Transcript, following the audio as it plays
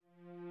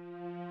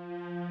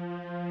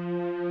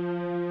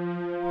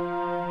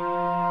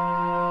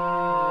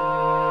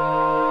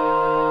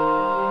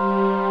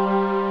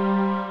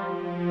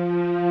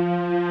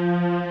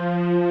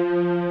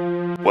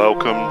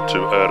Welcome to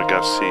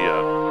Ergasia,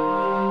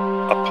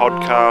 a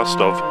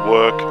podcast of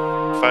work,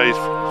 faith,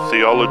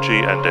 theology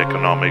and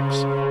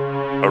economics,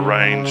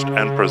 arranged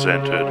and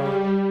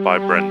presented by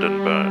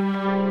Brendan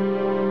Byrne.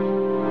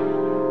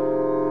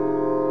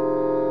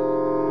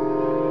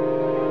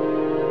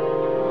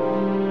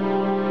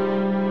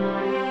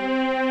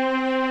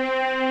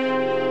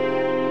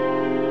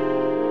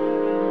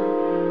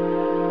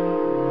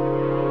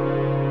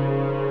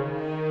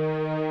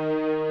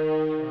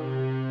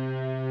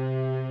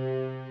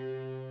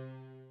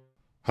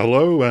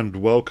 Hello and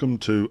welcome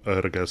to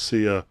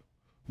Ergasia.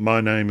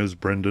 My name is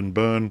Brendan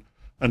Byrne,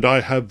 and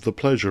I have the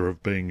pleasure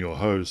of being your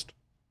host.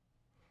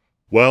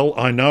 Well,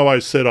 I know I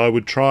said I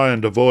would try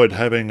and avoid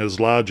having as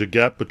large a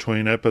gap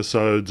between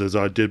episodes as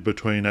I did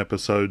between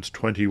episodes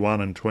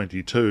 21 and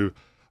 22,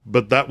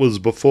 but that was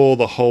before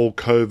the whole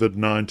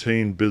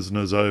COVID-19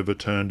 business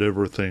overturned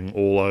everything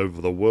all over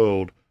the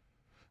world.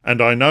 And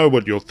I know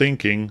what you're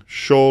thinking,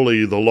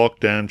 surely the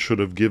lockdown should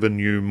have given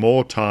you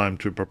more time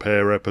to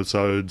prepare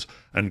episodes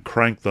and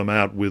crank them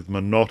out with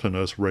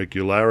monotonous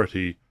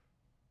regularity.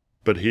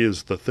 But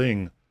here's the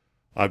thing,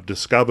 I've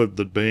discovered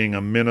that being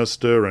a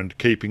minister and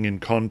keeping in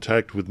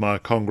contact with my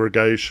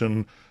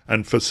congregation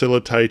and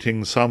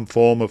facilitating some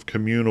form of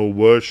communal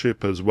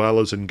worship as well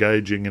as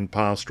engaging in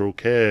pastoral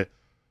care,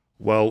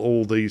 well,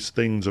 all these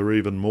things are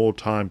even more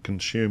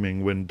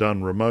time-consuming when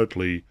done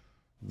remotely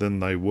than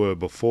they were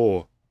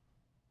before.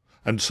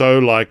 And so,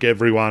 like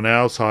everyone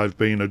else, I've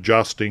been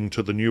adjusting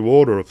to the new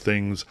order of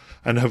things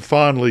and have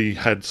finally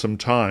had some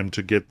time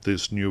to get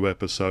this new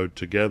episode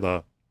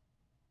together.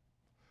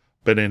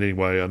 But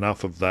anyway,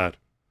 enough of that.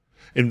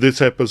 In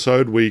this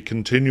episode, we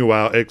continue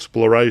our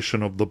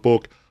exploration of the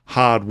book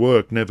Hard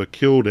Work Never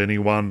Killed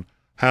Anyone,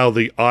 How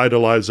the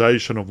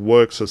Idolization of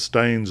Work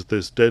Sustains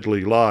This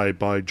Deadly Lie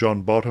by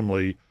John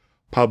Bottomley,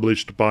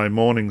 published by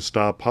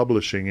Morningstar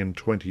Publishing in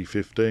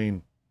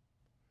 2015.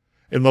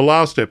 In the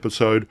last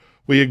episode,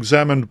 we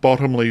examined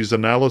Bottomley's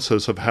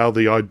analysis of how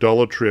the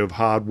idolatry of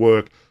hard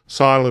work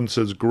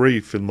silences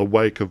grief in the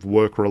wake of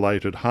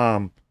work-related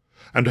harm,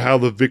 and how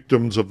the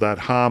victims of that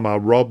harm are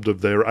robbed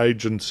of their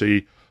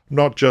agency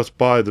not just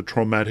by the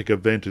traumatic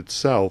event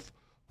itself,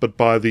 but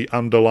by the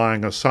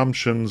underlying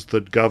assumptions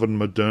that govern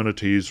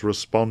modernity's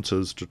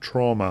responses to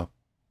trauma.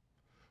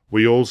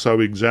 We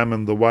also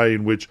examined the way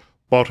in which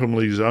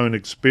Bottomley's own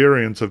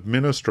experience of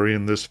ministry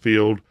in this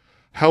field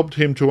helped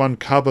him to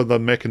uncover the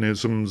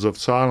mechanisms of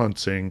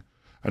silencing,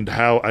 and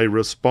how a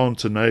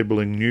response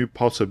enabling new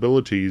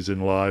possibilities in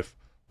life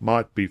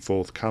might be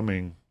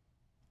forthcoming.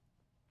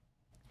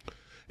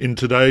 In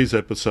today's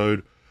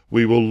episode,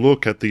 we will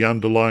look at the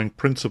underlying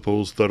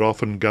principles that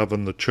often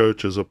govern the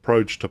Church's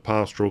approach to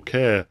pastoral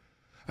care,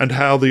 and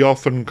how the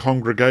often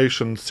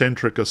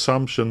congregation-centric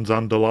assumptions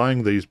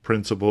underlying these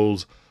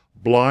principles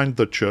blind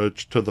the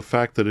Church to the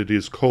fact that it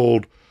is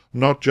called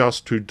not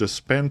just to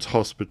dispense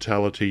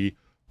hospitality,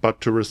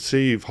 but to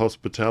receive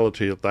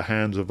hospitality at the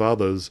hands of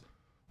others,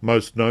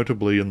 most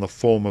notably in the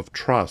form of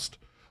trust,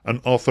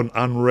 an often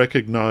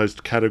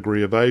unrecognized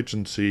category of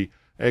agency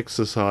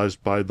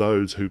exercised by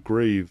those who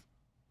grieve.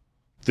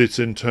 This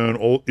in turn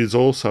is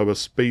also a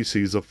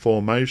species of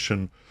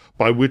formation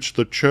by which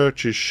the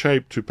Church is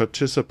shaped to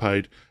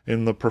participate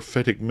in the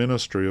prophetic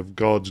ministry of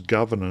God's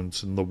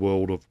governance in the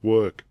world of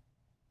work.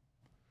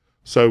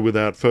 So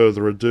without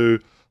further ado,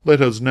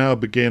 let us now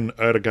begin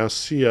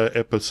Ergasia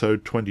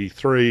episode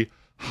 23,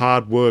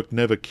 Hard Work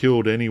Never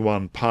Killed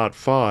Anyone, Part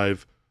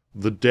 5,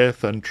 The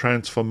Death and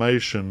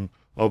Transformation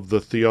of the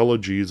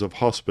Theologies of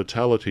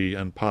Hospitality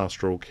and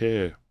Pastoral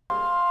Care.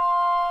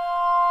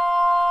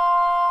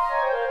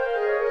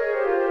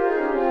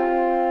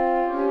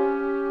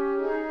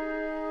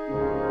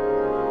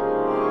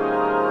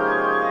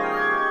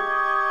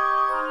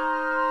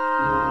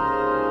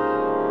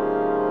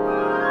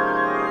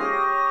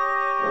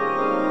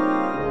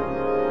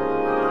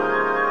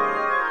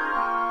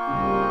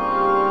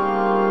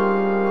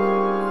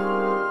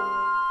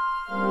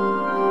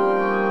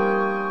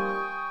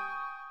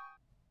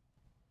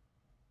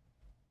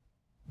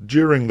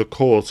 During the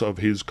course of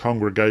his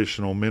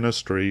congregational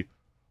ministry,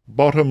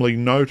 Bottomley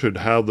noted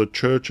how the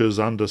Church's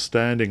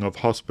understanding of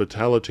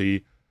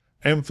hospitality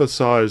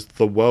emphasized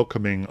the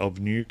welcoming of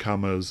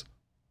newcomers.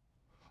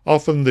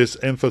 Often this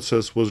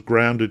emphasis was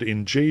grounded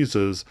in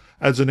Jesus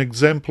as an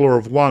exemplar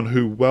of one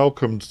who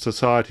welcomed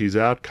society's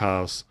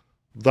outcasts,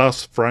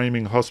 thus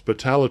framing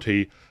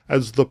hospitality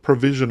as the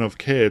provision of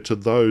care to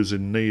those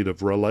in need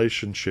of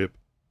relationship.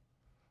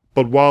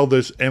 But while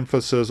this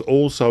emphasis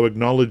also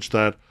acknowledged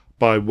that,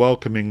 by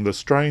welcoming the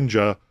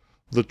stranger,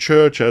 the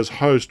Church as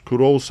host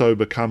could also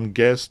become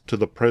guest to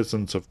the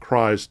presence of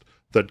Christ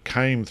that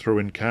came through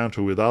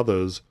encounter with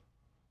others,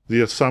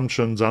 the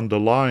assumptions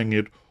underlying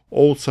it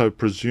also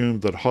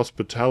presumed that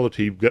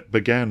hospitality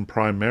began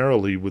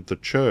primarily with the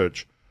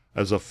Church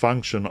as a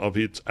function of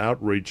its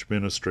outreach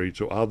ministry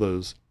to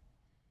others.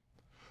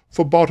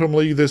 For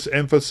Bottomley, this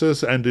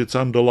emphasis and its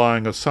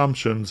underlying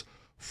assumptions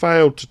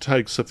failed to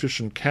take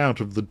sufficient count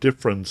of the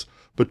difference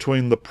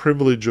between the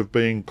privilege of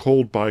being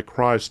called by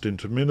Christ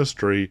into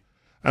ministry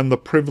and the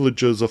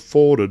privileges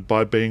afforded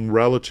by being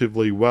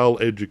relatively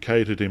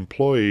well-educated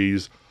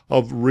employees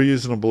of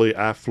reasonably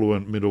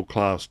affluent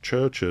middle-class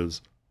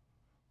churches.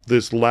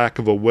 This lack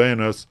of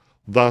awareness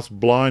thus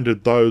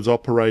blinded those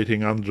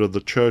operating under the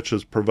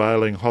Church's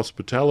prevailing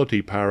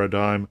hospitality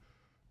paradigm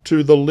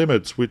to the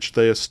limits which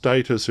their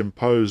status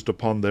imposed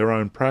upon their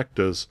own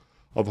practice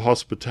of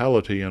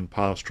hospitality and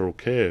pastoral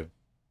care.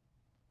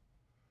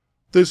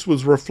 This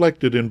was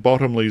reflected in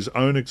Bottomley's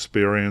own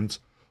experience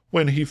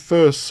when he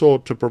first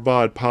sought to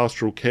provide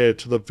pastoral care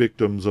to the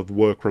victims of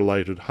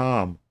work-related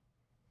harm.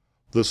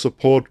 The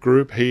support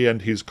group he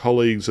and his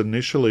colleagues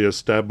initially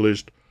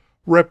established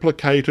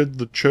replicated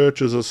the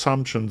Church's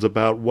assumptions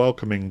about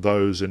welcoming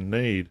those in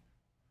need.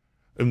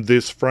 In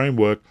this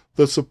framework,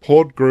 the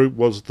support group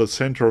was the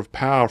centre of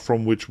power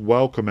from which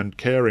welcome and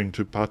caring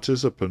to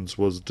participants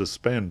was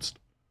dispensed.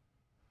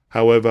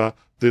 However,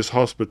 this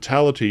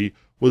hospitality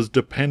was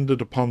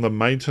dependent upon the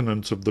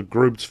maintenance of the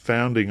group's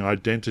founding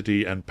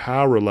identity and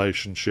power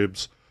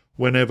relationships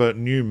whenever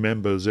new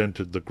members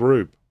entered the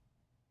group.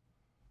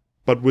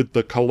 But with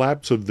the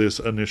collapse of this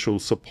initial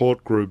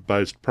support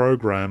group-based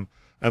program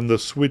and the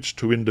switch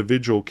to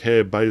individual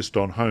care based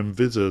on home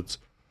visits,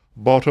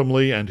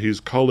 Bottomley and his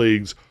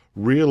colleagues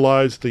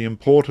realized the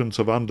importance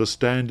of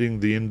understanding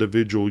the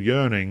individual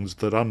yearnings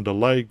that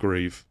underlay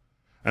grief,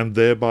 and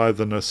thereby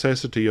the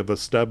necessity of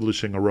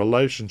establishing a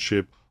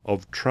relationship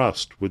of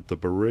trust with the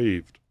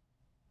bereaved.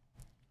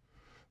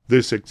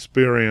 This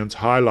experience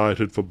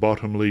highlighted for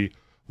Bottomley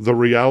the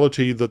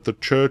reality that the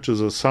Church's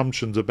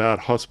assumptions about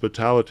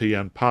hospitality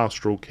and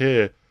pastoral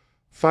care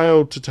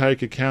failed to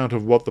take account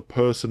of what the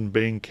person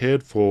being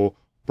cared for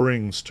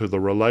brings to the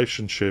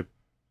relationship,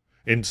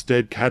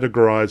 instead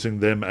categorizing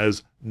them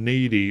as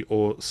needy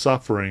or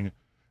suffering,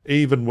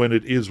 even when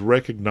it is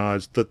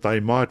recognized that they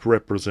might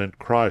represent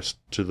Christ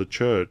to the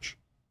Church.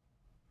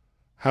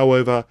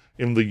 However,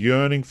 in the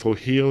yearning for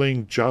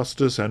healing,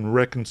 justice, and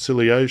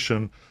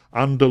reconciliation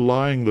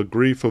underlying the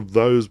grief of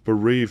those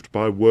bereaved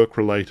by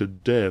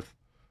work-related death,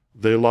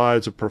 there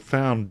lies a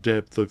profound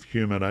depth of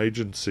human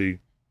agency.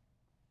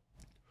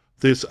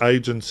 This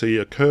agency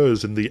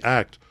occurs in the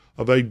act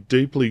of a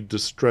deeply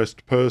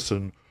distressed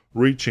person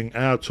reaching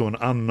out to an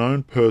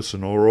unknown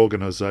person or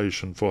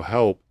organization for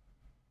help.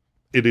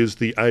 It is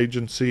the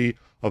agency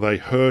of a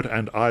hurt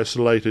and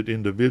isolated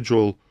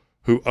individual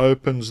who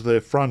opens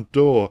their front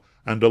door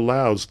and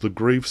allows the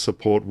grief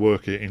support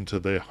worker into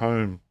their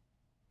home.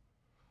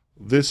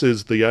 This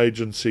is the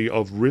agency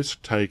of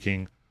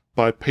risk-taking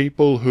by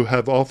people who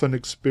have often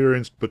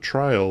experienced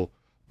betrayal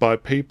by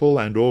people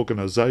and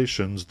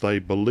organizations they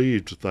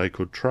believed they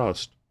could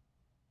trust.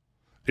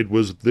 It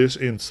was this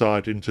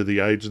insight into the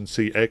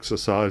agency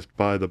exercised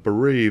by the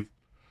bereaved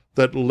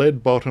that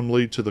led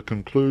Bottomley to the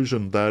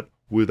conclusion that,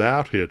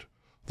 without it,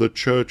 the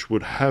Church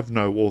would have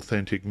no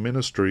authentic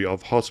ministry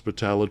of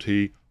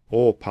hospitality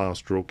or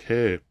pastoral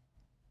care.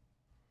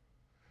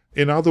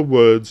 In other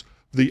words,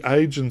 the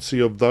agency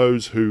of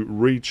those who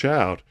reach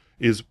out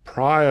is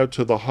prior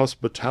to the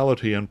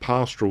hospitality and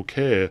pastoral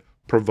care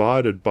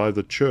provided by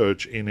the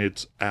Church in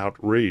its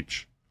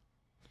outreach.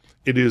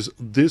 It is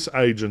this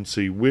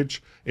agency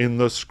which, in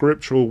the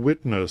scriptural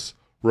witness,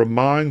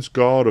 reminds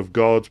God of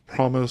God's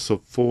promise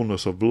of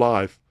fullness of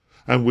life,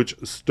 and which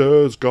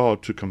stirs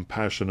God to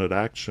compassionate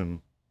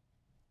action.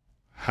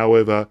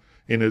 However,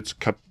 in its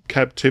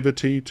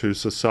captivity to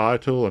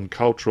societal and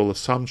cultural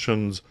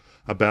assumptions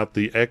about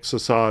the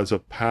exercise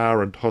of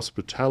power and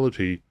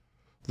hospitality,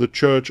 the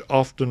Church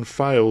often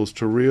fails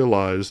to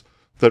realize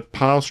that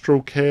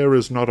pastoral care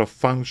is not a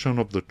function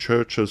of the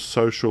Church's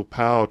social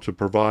power to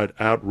provide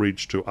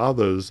outreach to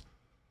others,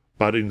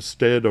 but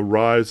instead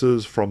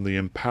arises from the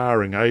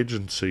empowering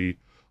agency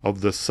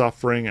of the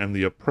suffering and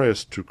the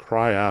oppressed to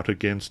cry out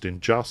against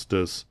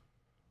injustice,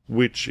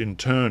 which in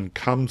turn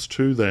comes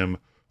to them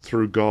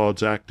through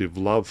God's active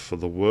love for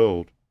the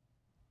world.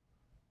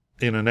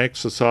 In an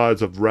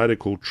exercise of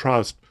radical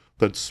trust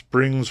that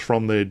springs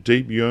from their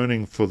deep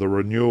yearning for the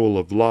renewal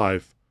of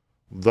life,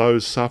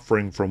 those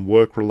suffering from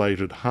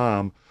work-related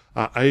harm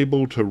are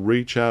able to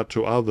reach out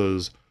to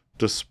others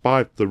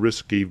despite the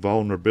risky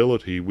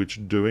vulnerability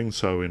which doing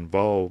so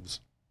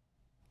involves.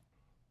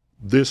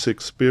 This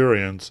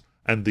experience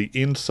and the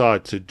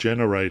insights it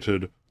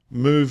generated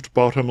moved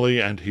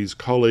Bottomley and his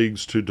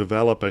colleagues to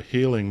develop a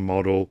healing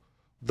model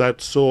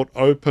that sought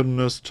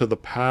openness to the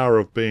power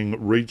of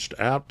being reached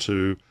out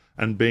to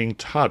and being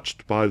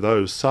touched by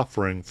those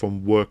suffering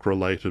from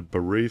work-related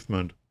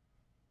bereavement.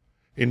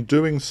 In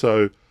doing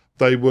so,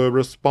 they were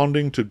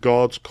responding to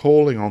God's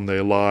calling on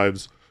their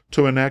lives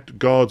to enact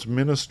God's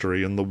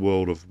ministry in the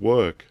world of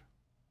work.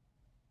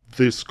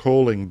 This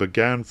calling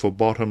began for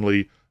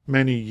Bottomley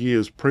many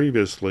years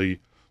previously,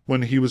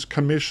 when he was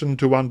commissioned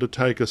to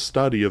undertake a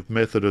study of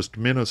Methodist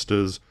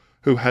ministers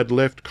who had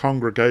left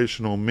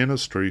congregational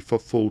ministry for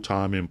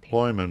full-time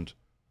employment.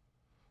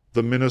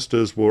 The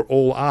ministers were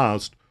all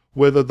asked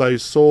whether they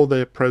saw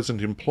their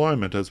present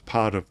employment as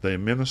part of their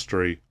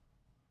ministry.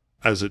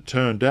 As it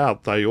turned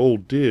out, they all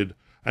did,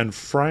 and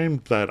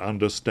framed that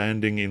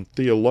understanding in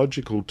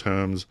theological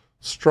terms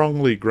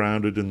strongly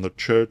grounded in the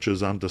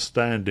Church's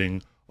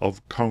understanding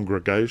of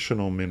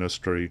congregational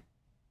ministry.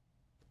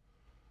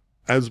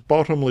 As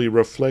Bottomley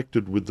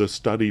reflected with the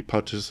study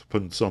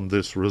participants on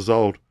this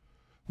result,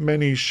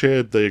 many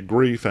shared their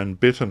grief and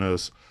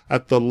bitterness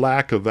at the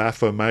lack of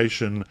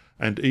affirmation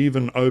and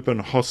even open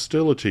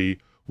hostility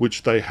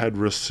which they had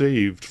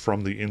received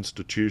from the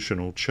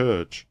institutional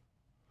church.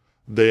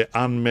 Their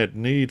unmet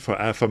need for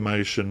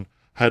affirmation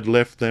had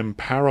left them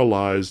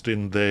paralysed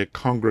in their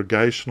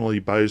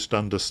congregationally based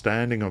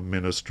understanding of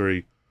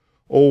ministry,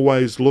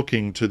 always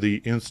looking to the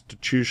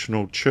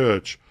institutional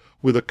church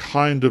with a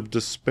kind of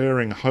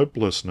despairing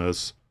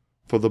hopelessness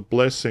for the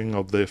blessing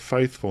of their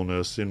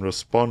faithfulness in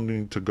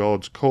responding to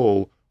God's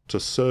call to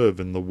serve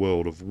in the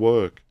world of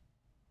work.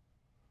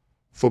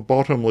 For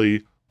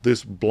Bottomley,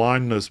 this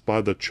blindness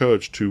by the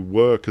church to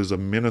work as a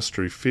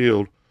ministry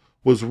field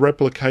was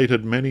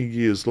replicated many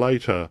years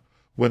later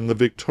when the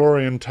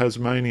Victorian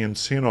Tasmanian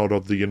Synod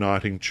of the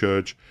Uniting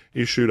Church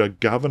issued a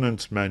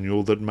governance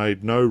manual that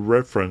made no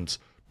reference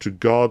to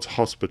God's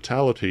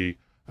hospitality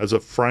as a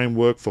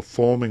framework for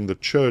forming the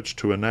church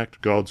to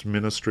enact God's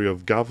ministry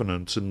of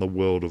governance in the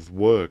world of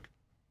work.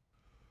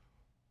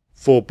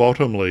 For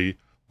Bottomley,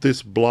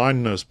 this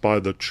blindness by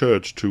the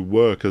church to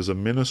work as a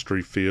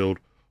ministry field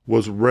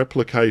was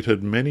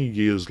replicated many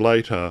years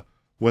later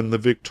when the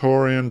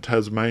Victorian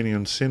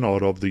Tasmanian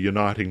Synod of the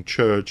Uniting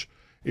Church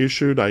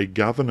issued a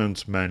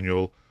governance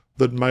manual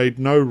that made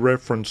no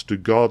reference to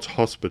God's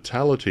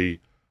hospitality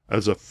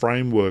as a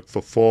framework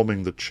for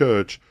forming the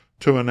church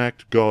to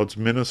enact God's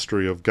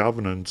ministry of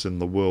governance in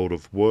the world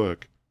of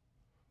work.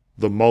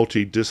 The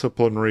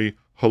multidisciplinary,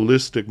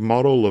 holistic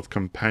model of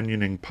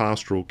companioning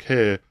pastoral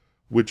care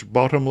which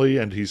Bottomley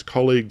and his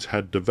colleagues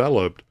had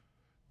developed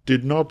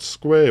did not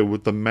square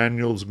with the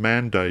manual's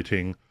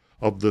mandating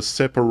of the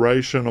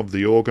separation of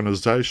the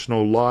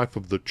organisational life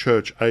of the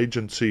church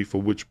agency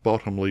for which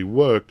Bottomley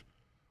worked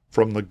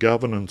from the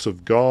governance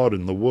of God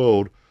in the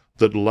world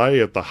that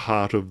lay at the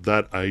heart of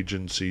that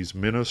agency's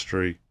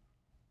ministry.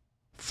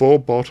 For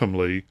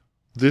Bottomley,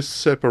 this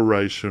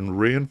separation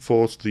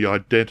reinforced the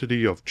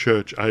identity of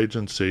church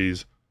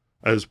agencies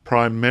as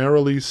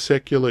primarily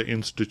secular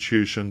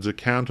institutions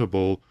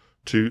accountable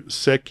to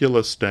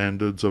secular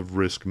standards of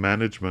risk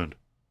management.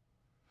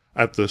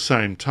 At the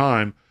same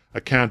time,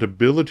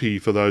 accountability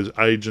for those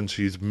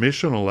agencies'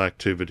 missional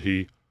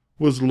activity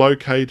was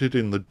located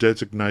in the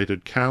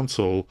designated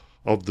council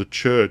of the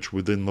church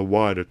within the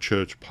wider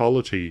church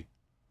polity.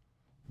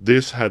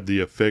 This had the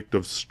effect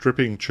of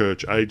stripping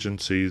church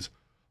agencies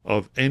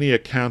of any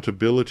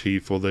accountability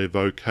for their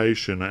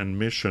vocation and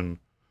mission,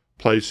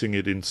 placing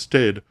it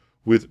instead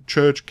with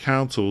church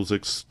councils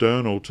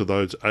external to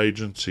those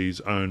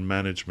agencies' own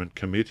management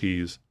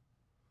committees.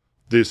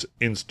 This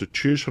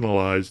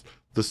institutionalised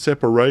the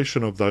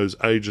separation of those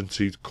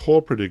agencies'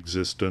 corporate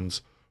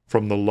existence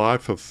from the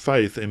life of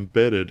faith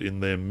embedded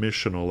in their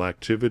missional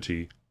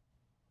activity.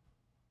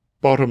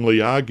 Bottomley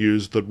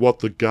argues that what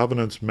the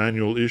governance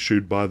manual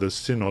issued by the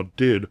Synod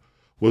did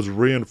was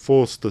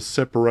reinforce the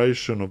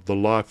separation of the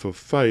life of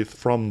faith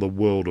from the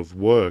world of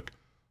work,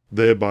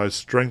 thereby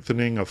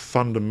strengthening a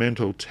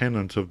fundamental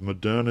tenet of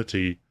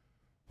modernity,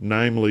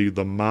 namely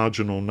the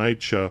marginal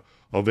nature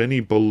of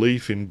any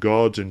belief in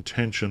God's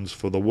intentions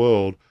for the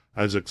world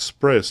as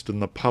expressed in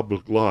the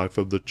public life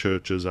of the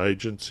Church's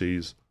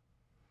agencies.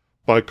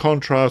 By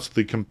contrast,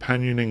 the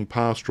companioning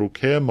pastoral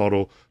care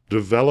model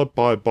developed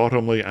by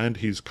Bottomley and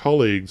his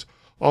colleagues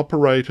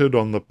operated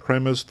on the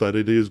premise that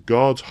it is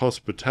God's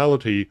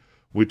hospitality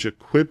which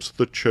equips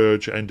the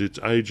Church and its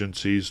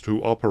agencies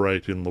to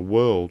operate in the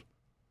world.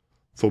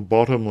 For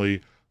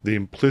Bottomley, the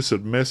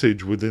implicit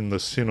message within the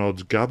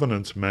Synod's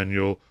governance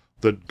manual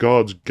that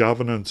God's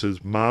governance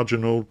is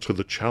marginal to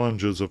the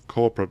challenges of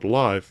corporate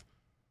life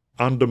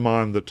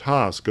undermined the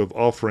task of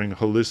offering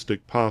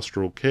holistic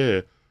pastoral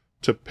care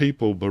to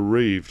people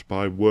bereaved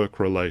by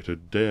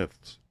work-related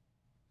deaths.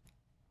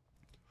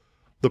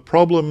 The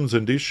problems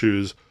and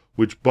issues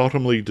which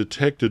Bottomley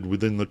detected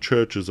within the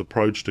Church's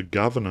approach to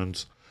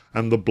governance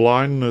and the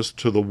blindness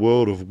to the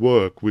world of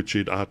work which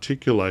it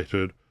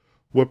articulated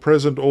were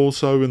present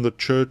also in the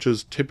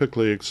Church's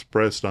typically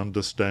expressed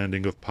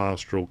understanding of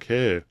pastoral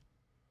care.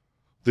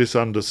 This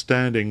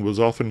understanding was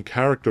often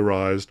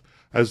characterised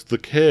as the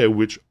care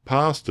which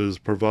pastors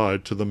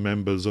provide to the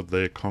members of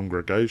their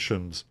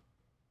congregations.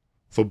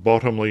 For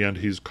Bottomley and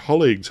his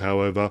colleagues,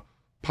 however,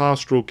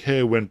 pastoral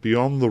care went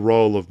beyond the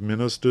role of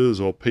ministers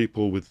or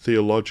people with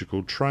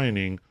theological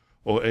training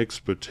or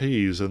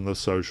expertise in the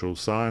social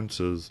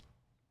sciences.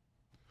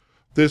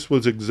 This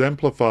was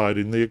exemplified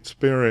in the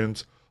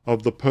experience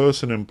of the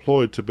person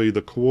employed to be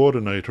the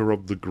coordinator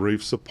of the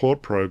grief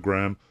support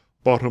program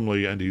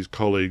Bottomley and his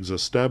colleagues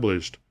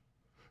established,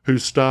 who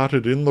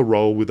started in the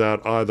role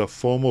without either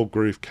formal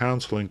grief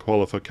counselling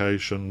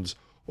qualifications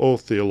or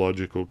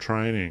theological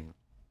training.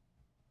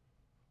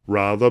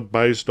 Rather,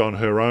 based on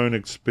her own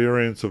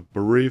experience of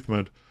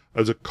bereavement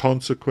as a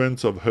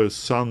consequence of her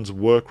son's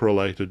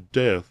work-related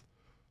death,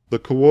 the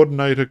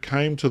coordinator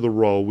came to the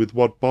role with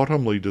what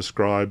Bottomley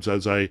describes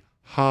as a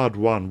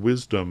hard-won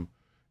wisdom,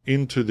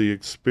 into the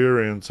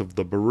experience of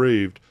the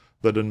bereaved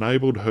that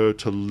enabled her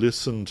to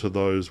listen to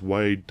those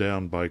weighed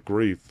down by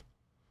grief.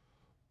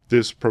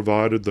 This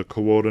provided the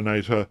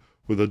coordinator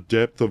with a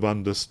depth of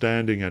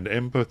understanding and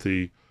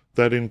empathy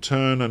that in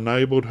turn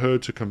enabled her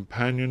to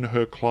companion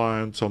her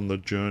clients on the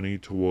journey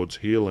towards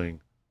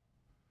healing.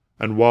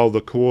 And while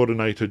the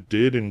coordinator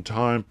did in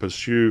time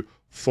pursue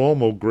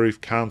formal grief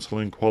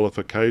counselling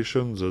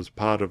qualifications as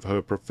part of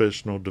her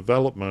professional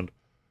development,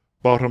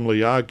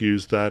 Bottomley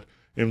argues that,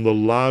 in the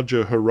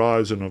larger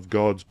horizon of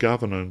God's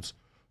governance,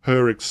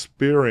 her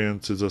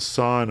experience is a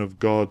sign of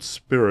God's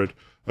Spirit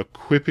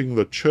equipping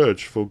the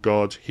Church for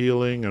God's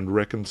healing and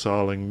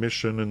reconciling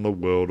mission in the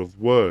world of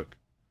work.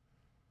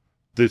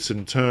 This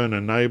in turn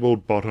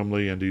enabled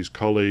Bottomley and his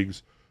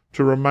colleagues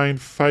to remain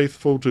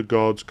faithful to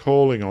God's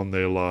calling on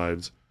their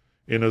lives,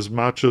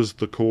 inasmuch as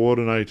the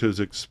coordinator's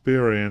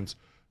experience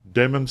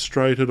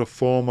demonstrated a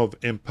form of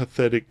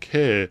empathetic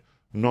care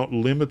not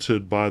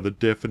limited by the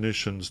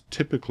definitions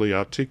typically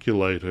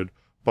articulated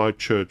by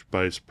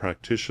church-based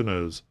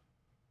practitioners.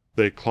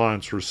 Their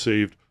clients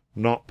received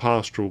not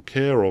pastoral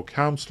care or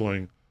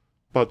counselling,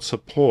 but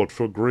support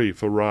for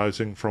grief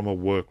arising from a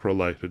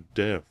work-related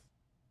death.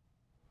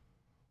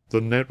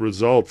 The net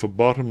result for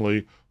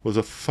Bottomley was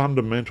a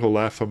fundamental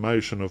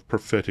affirmation of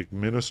prophetic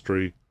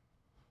ministry.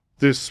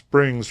 This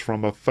springs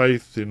from a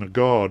faith in a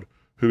God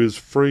who is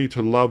free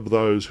to love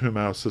those whom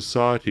our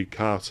society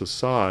casts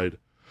aside,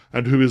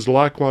 and who is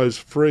likewise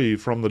free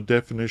from the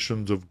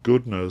definitions of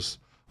goodness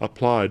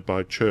applied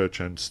by church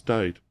and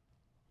state.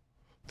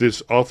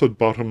 This offered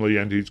Bottomley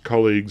and his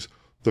colleagues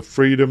the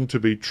freedom to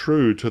be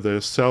true to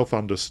their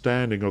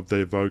self-understanding of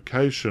their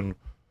vocation,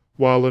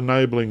 while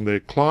enabling their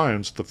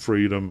clients the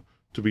freedom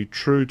to be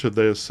true to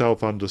their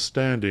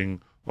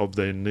self-understanding of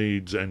their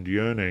needs and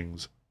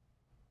yearnings.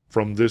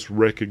 From this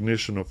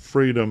recognition of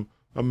freedom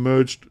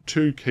emerged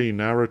two key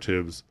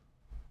narratives.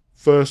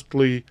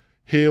 Firstly,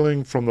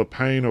 healing from the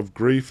pain of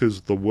grief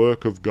is the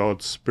work of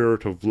God's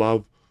Spirit of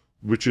love,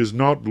 which is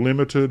not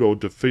limited or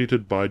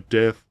defeated by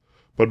death,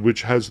 but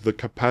which has the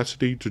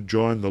capacity to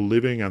join the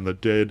living and the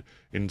dead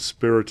in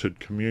spirited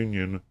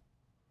communion.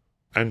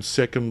 And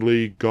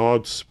secondly,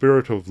 God's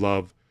Spirit of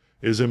love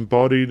is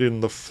embodied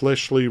in the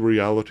fleshly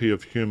reality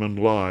of human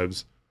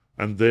lives,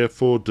 and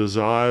therefore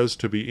desires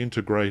to be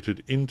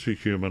integrated into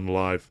human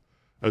life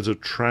as a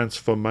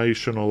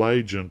transformational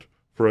agent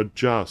for a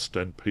just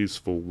and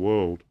peaceful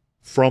world.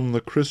 From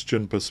the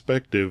Christian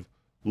perspective,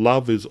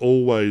 love is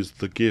always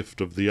the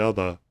gift of the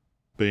other,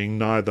 being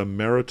neither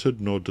merited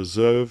nor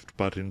deserved,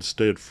 but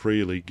instead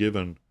freely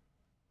given.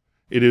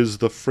 It is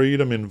the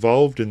freedom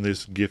involved in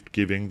this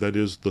gift-giving that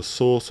is the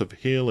source of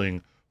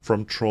healing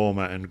from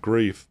trauma and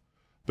grief,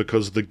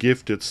 because the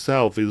gift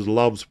itself is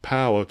love's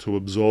power to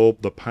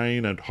absorb the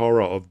pain and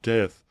horror of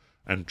death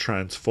and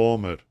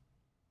transform it.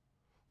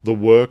 The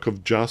work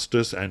of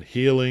justice and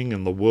healing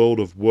in the world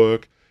of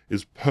work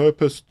is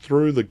purposed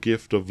through the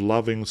gift of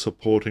loving,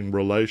 supporting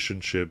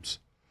relationships,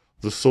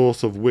 the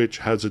source of which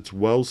has its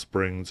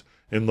wellsprings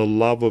in the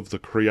love of the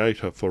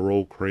Creator for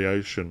all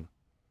creation.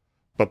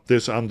 But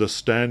this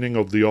understanding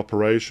of the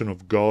operation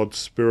of God's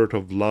Spirit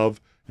of love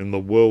in the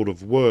world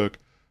of work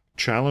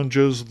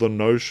challenges the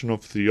notion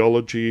of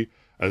theology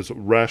as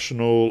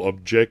rational,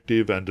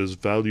 objective, and as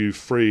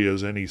value-free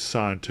as any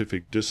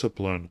scientific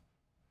discipline.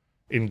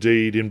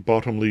 Indeed, in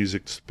Bottomley's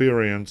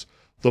experience,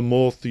 the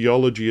more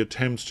theology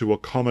attempts to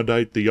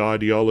accommodate the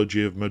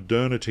ideology of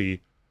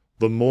modernity,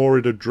 the more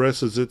it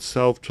addresses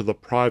itself to the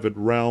private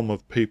realm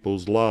of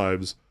people's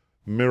lives,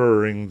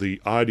 mirroring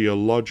the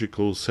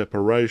ideological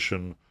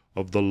separation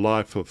of the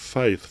life of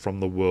faith from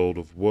the world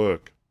of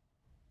work.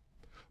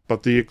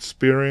 But the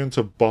experience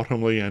of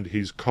Bottomley and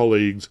his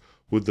colleagues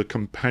with the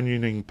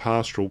companioning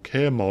pastoral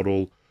care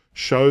model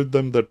showed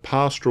them that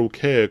pastoral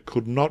care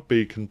could not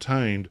be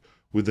contained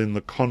within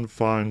the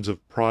confines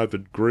of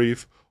private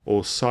grief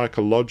or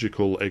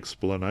psychological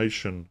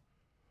explanation.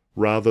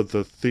 Rather,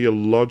 the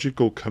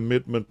theological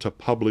commitment to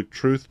public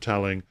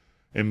truth-telling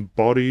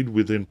embodied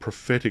within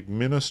prophetic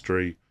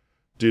ministry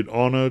did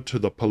honour to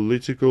the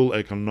political,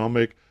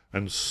 economic,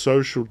 and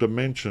social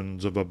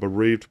dimensions of a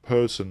bereaved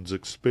person's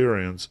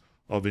experience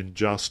of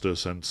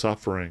injustice and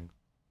suffering.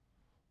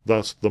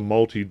 Thus, the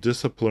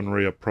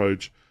multidisciplinary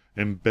approach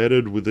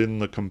embedded within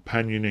the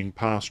companioning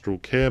pastoral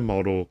care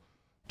model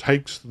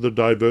takes the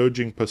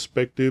diverging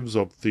perspectives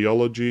of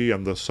theology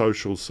and the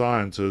social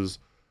sciences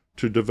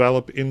to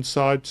develop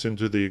insights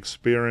into the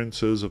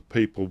experiences of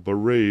people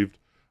bereaved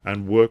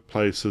and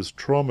workplaces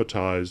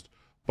traumatized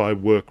by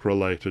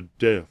work-related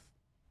death.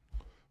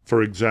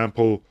 For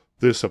example,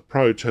 this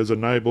approach has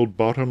enabled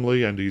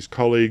Bottomley and his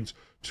colleagues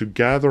to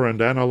gather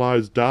and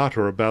analyze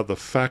data about the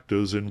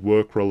factors in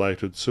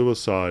work-related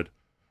suicide,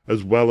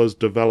 as well as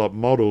develop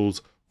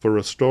models for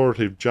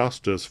restorative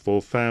justice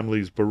for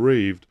families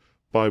bereaved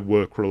by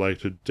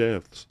work-related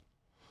deaths.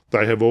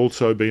 They have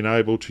also been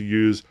able to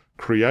use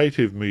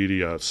creative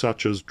media,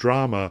 such as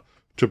drama,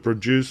 to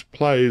produce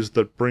plays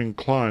that bring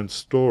clients'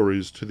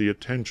 stories to the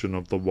attention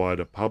of the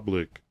wider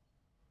public.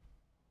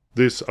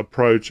 This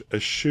approach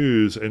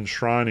eschews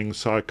enshrining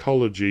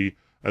psychology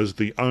as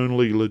the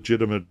only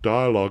legitimate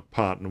dialogue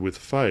partner with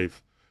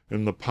faith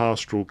in the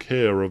pastoral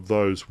care of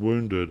those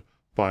wounded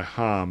by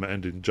harm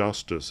and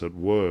injustice at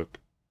work.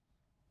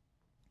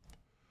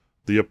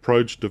 The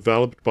approach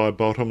developed by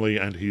Bottomley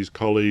and his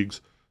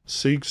colleagues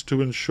seeks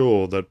to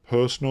ensure that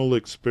personal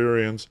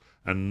experience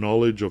and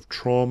knowledge of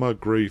trauma,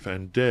 grief,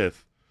 and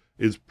death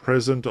is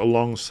present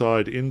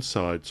alongside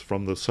insights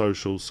from the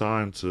social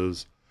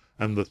sciences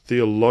and the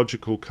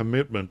theological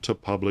commitment to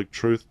public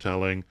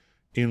truth-telling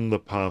in the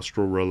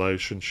pastoral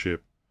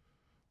relationship.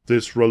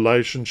 This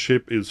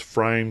relationship is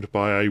framed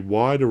by a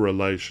wider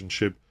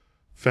relationship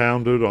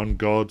founded on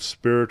God's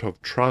spirit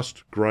of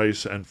trust,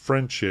 grace, and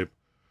friendship,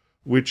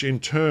 which in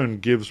turn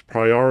gives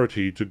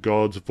priority to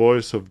God's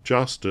voice of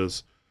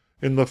justice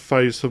in the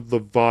face of the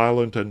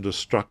violent and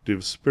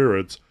destructive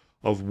spirits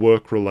of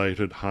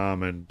work-related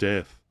harm and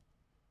death.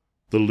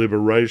 The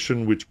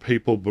liberation which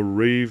people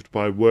bereaved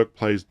by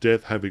workplace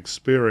death have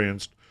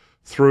experienced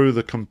through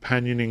the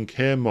companioning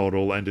care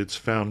model and its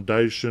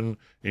foundation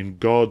in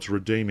God's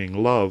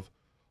redeeming love,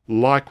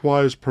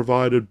 likewise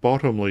provided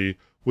Bottomley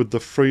with the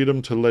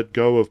freedom to let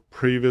go of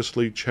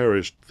previously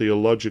cherished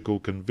theological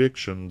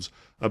convictions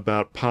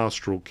about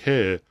pastoral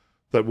care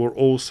that were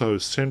also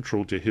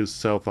central to his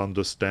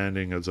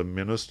self-understanding as a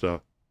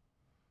minister.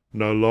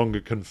 No longer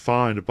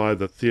confined by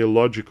the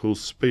theological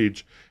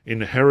speech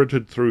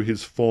inherited through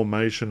his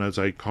formation as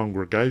a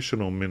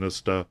congregational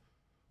minister,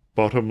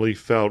 Bottomley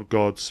felt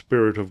God's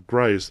spirit of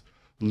grace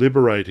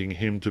liberating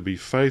him to be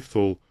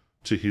faithful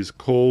to his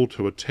call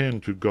to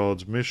attend to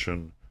God's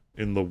mission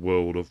in the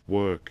world of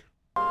work.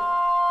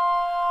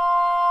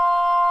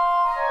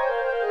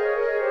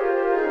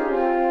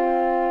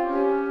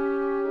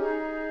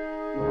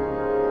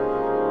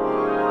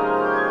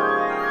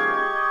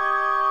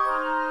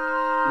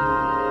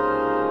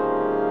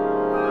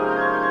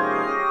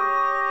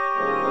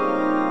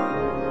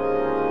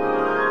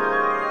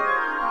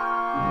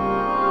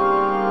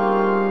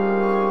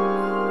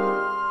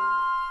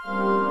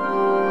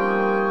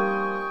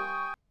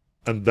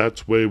 And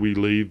that's where we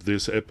leave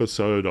this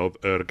episode of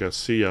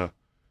Ergasia.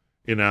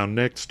 In our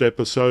next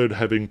episode,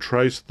 having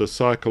traced the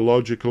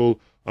psychological,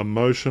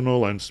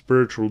 emotional, and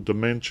spiritual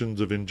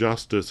dimensions of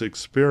injustice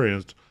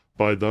experienced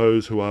by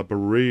those who are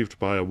bereaved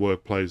by a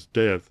workplace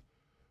death,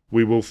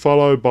 we will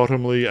follow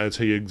Bottomley as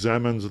he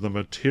examines the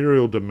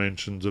material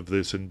dimensions of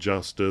this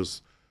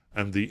injustice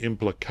and the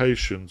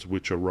implications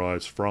which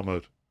arise from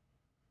it.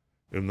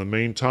 In the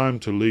meantime,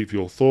 to leave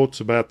your thoughts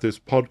about this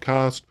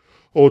podcast,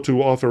 or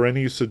to offer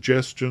any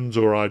suggestions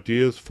or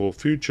ideas for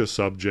future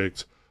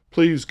subjects,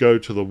 please go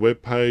to the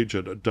webpage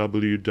at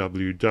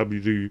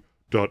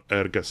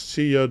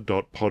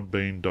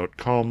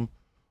www.ergasia.podbean.com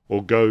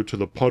or go to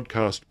the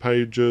podcast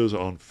pages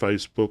on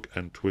Facebook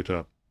and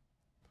Twitter.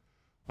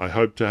 I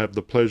hope to have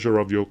the pleasure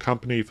of your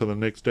company for the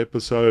next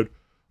episode.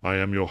 I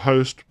am your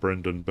host,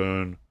 Brendan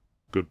Byrne.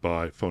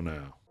 Goodbye for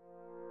now.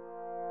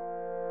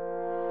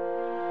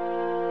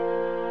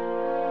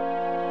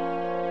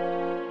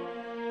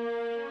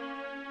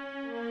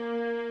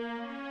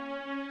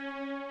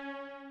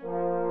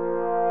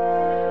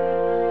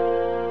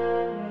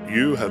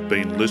 You have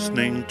been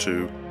listening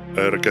to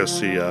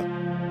Ergasia,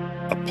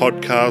 a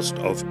podcast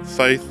of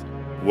faith,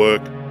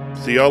 work,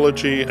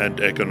 theology and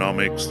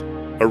economics,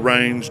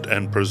 arranged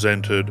and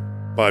presented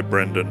by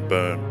Brendan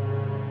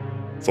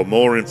Byrne. For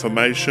more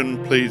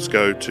information, please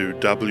go to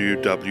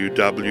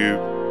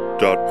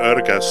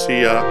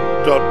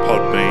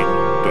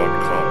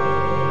www.ergasia.podbean.com.